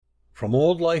From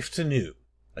Old Life to New,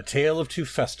 A Tale of Two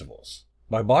Festivals,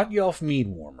 by Botjolf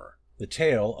Meadwarmer, the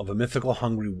tale of a mythical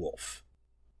hungry wolf.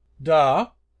 Da,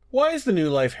 why is the New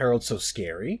Life Herald so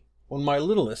scary? When my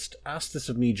littlest asked this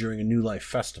of me during a New Life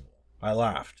festival, I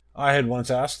laughed. I had once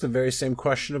asked the very same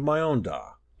question of my own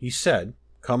Da. He said,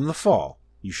 come the fall,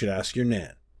 you should ask your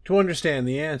Nan. To understand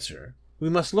the answer, we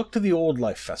must look to the Old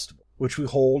Life Festival, which we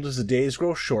hold as the days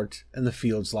grow short and the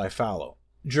fields lie fallow.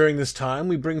 During this time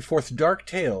we bring forth dark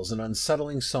tales and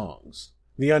unsettling songs.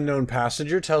 The unknown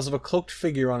passenger tells of a cloaked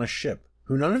figure on a ship,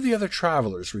 who none of the other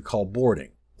travelers recall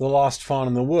boarding. The lost fawn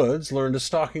in the woods learned a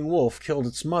stalking wolf killed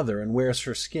its mother and wears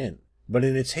her skin, but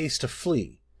in its haste to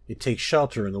flee, it takes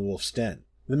shelter in the wolf's den.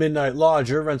 The midnight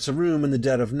lodger rents a room in the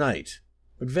dead of night,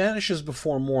 but vanishes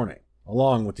before morning,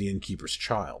 along with the innkeeper's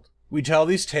child. We tell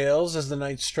these tales as the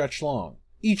nights stretch long.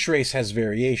 Each race has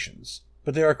variations,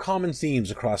 but there are common themes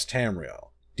across Tamriel.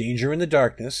 Danger in the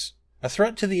darkness, a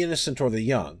threat to the innocent or the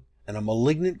young, and a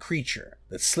malignant creature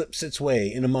that slips its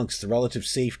way in amongst the relative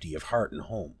safety of heart and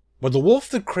home. But the wolf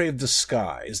that craved the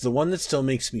sky is the one that still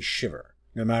makes me shiver,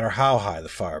 no matter how high the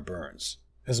fire burns.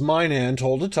 As my Nan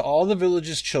told it to all the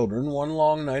village's children one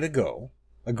long night ago,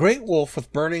 a great wolf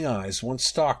with burning eyes once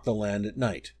stalked the land at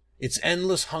night. Its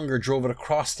endless hunger drove it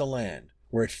across the land,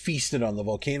 where it feasted on the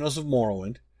volcanoes of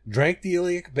Morrowind, drank the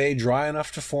Iliac Bay dry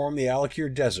enough to form the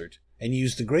Alakir Desert, and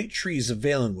used the great trees of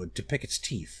Valenwood to pick its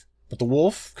teeth. But the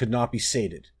wolf could not be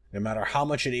sated, no matter how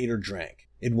much it ate or drank.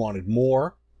 It wanted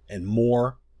more, and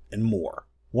more, and more.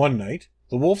 One night,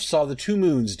 the wolf saw the two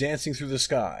moons dancing through the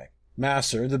sky.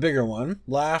 Masser, the bigger one,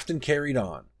 laughed and carried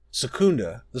on.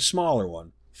 Secunda, the smaller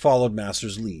one, followed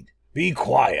Masser's lead. Be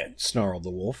quiet, snarled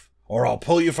the wolf, or I'll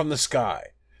pull you from the sky.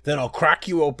 Then I'll crack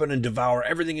you open and devour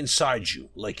everything inside you,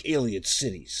 like Ayleid's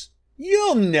cities.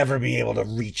 You'll never be able to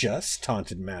reach us,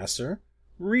 taunted Masser.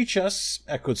 Reach us,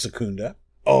 echoed Secunda.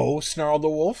 Oh, snarled the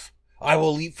wolf, I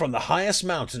will leap from the highest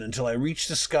mountain until I reach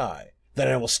the sky. Then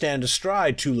I will stand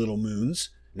astride two little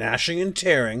moons, gnashing and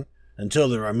tearing, until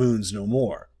there are moons no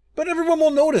more. But everyone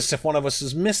will notice if one of us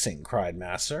is missing, cried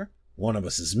Masser. One of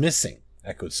us is missing,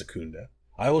 echoed Secunda.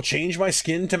 I will change my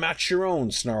skin to match your own,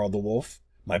 snarled the wolf.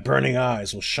 My burning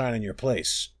eyes will shine in your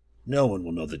place. No one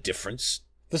will know the difference.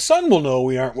 The sun will know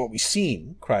we aren't what we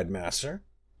seem, cried Masser.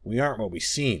 We aren't what we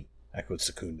seem, echoed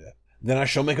Secunda. Then I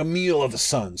shall make a meal of the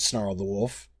sun, snarled the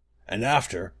wolf. And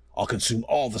after, I'll consume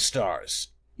all the stars.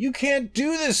 You can't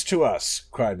do this to us,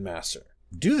 cried Masser.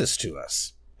 Do this to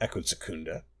us, echoed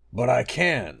Secunda. But I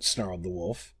can, snarled the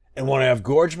wolf. And when I have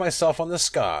gorged myself on the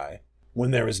sky,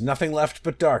 when there is nothing left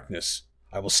but darkness,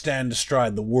 I will stand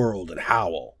astride the world and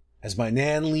howl. As my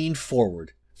Nan leaned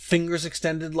forward, fingers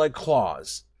extended like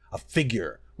claws, a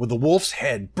figure with a wolf's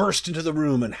head burst into the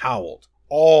room and howled.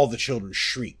 All the children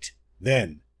shrieked.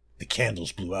 Then the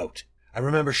candles blew out. I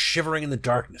remember shivering in the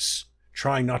darkness,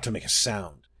 trying not to make a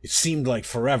sound. It seemed like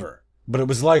forever, but it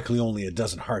was likely only a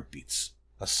dozen heartbeats.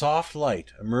 A soft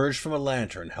light emerged from a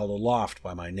lantern held aloft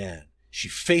by my Nan. She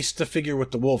faced the figure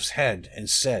with the wolf's head and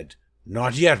said,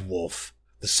 Not yet, wolf.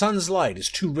 The sun's light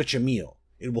is too rich a meal.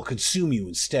 It will consume you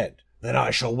instead. Then I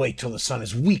shall wait till the sun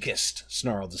is weakest,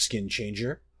 snarled the skin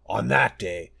changer. On that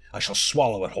day, I shall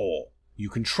swallow it whole. You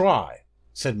can try,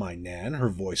 said my Nan, her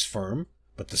voice firm,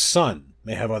 but the sun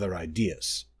may have other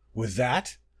ideas. With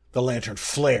that, the lantern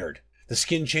flared. The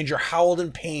skin changer howled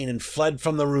in pain and fled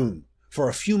from the room. For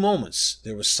a few moments,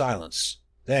 there was silence.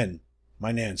 Then,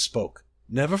 my Nan spoke.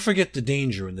 Never forget the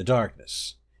danger in the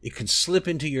darkness. It can slip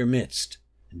into your midst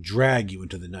and drag you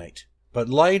into the night. But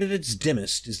light at its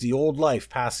dimmest is the old life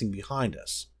passing behind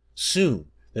us.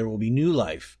 Soon there will be new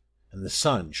life, and the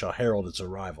sun shall herald its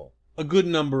arrival. A good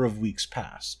number of weeks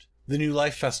passed. The New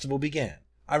Life Festival began.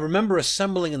 I remember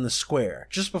assembling in the square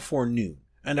just before noon,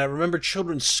 and I remember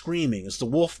children screaming as the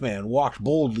wolfman walked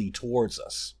boldly towards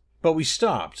us. But we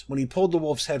stopped when he pulled the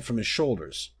wolf's head from his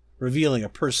shoulders, revealing a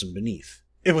person beneath.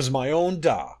 It was my own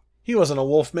Da. He wasn't a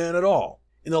wolfman at all.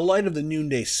 In the light of the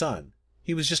noonday sun,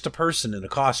 he was just a person in a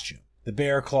costume. The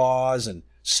bare claws and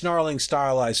snarling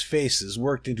stylized faces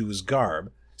worked into his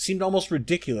garb seemed almost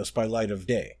ridiculous by light of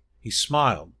day. He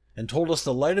smiled and told us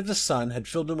the light of the sun had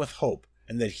filled him with hope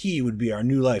and that he would be our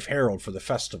New Life Herald for the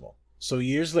festival. So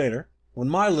years later, when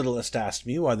my littlest asked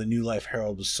me why the New Life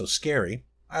Herald was so scary,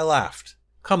 I laughed.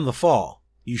 Come the fall,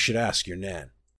 you should ask your Nan.